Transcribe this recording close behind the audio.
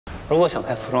如果想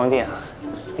开服装店啊，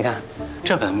你看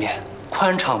这门面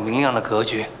宽敞明亮的格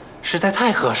局，实在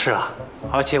太合适了，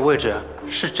而且位置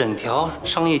是整条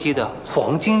商业街的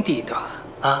黄金地段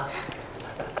啊。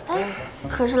哎，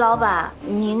可是老板，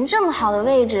您这么好的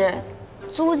位置，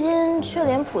租金却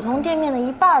连普通店面的一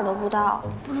半都不到，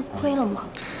不是亏了吗？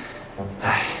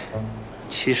哎，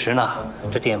其实呢，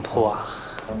这店铺啊，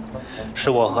是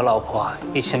我和老婆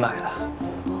一起买的。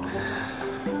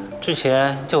之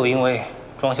前就因为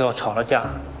装修吵了架，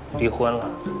离婚了。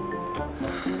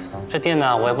这店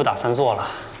呢，我也不打算做了，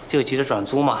就急着转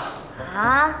租嘛。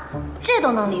啊，这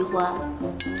都能离婚？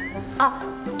啊，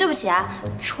对不起啊，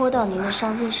戳到您的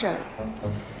伤心事儿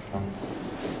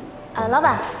了。老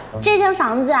板，这间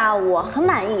房子啊，我很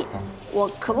满意，我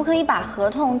可不可以把合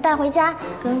同带回家，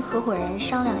跟合伙人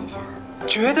商量一下？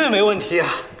绝对没问题啊，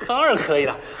当然可以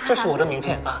了。这是我的名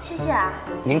片啊，谢谢啊。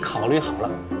您考虑好了，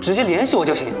直接联系我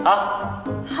就行啊。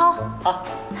好。好。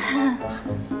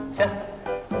行，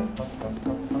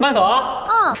慢走啊。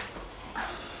嗯。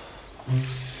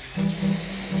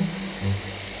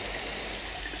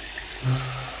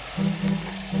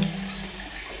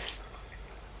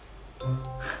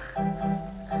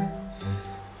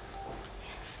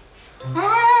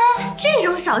这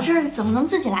种小事怎么能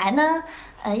自己来呢？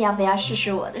要不要试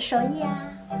试我的手艺啊？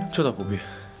这倒不必。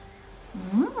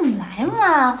来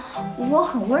嘛，我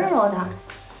很温柔的。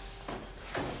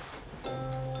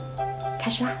开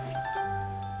始啦！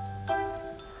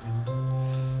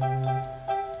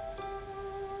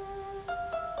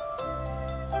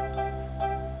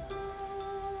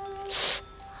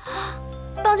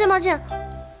抱歉，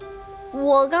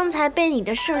我刚才被你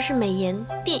的盛世美颜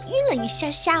点晕了一下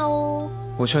下哦。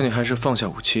我劝你还是放下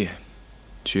武器，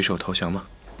举手投降吧。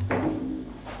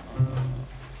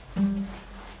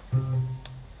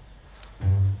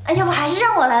哎，要不还是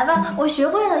让我来吧，我学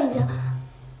会了已经。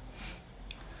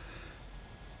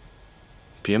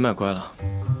别卖乖了，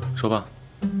说吧，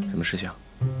什么事情？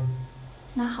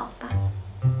那好吧，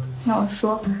那我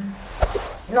说，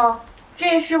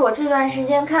这是我这段时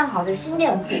间看好的新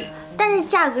店铺，但是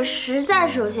价格实在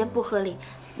是有些不合理，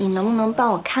你能不能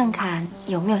帮我看看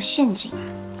有没有陷阱啊？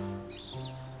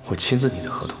我亲自拟的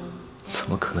合同，怎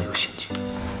么可能有陷阱？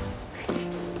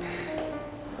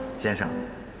先生，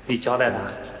你交代的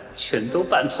全都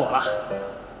办妥了。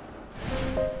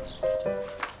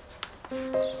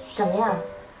怎么样？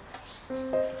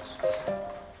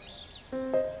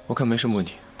我看没什么问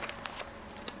题。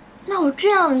那我这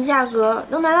样的价格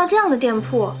能拿到这样的店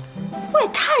铺，我也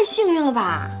太幸运了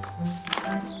吧！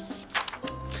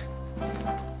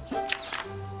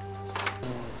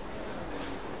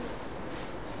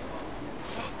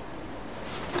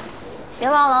别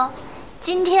忘了，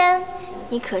今天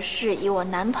你可是以我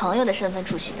男朋友的身份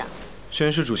出席的。宣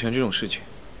誓主权这种事情，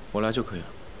我来就可以了。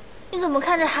你怎么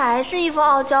看着还是一副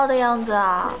傲娇的样子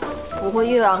啊？不会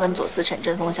又要跟左思成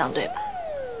针锋相对吧？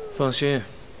放心，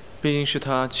毕竟是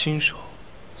他亲手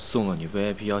送了你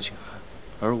VIP 邀请函，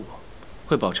而我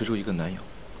会保持住一个男友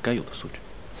该有的素质。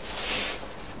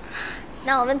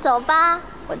那我们走吧，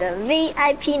我的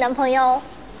VIP 男朋友。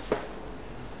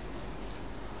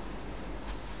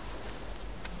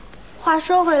话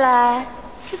说回来，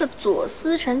这个左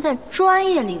思成在专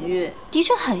业领域的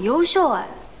确很优秀哎。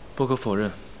不可否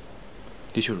认，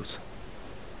的确如此。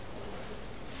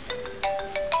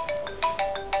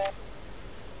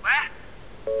喂，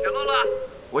小乐乐，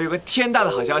我有个天大的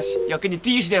好消息要跟你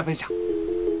第一时间分享。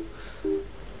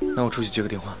那我出去接个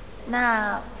电话。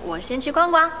那我先去逛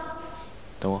逛。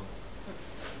等我。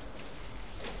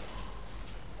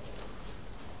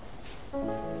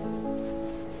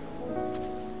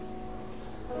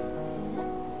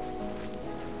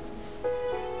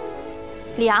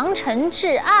良辰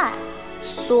至爱，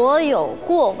所有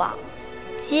过往，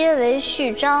皆为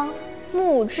序章，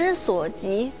目之所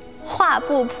及，画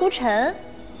布铺陈。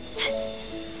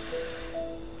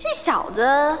这小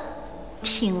子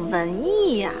挺文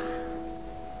艺呀！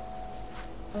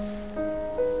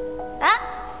哎，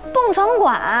蹦床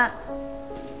馆，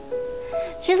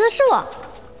橘子树，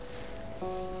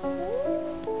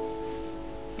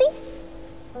叮。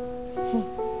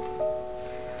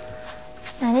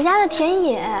奶奶家的田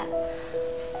野，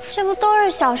这不都是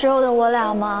小时候的我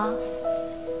俩吗？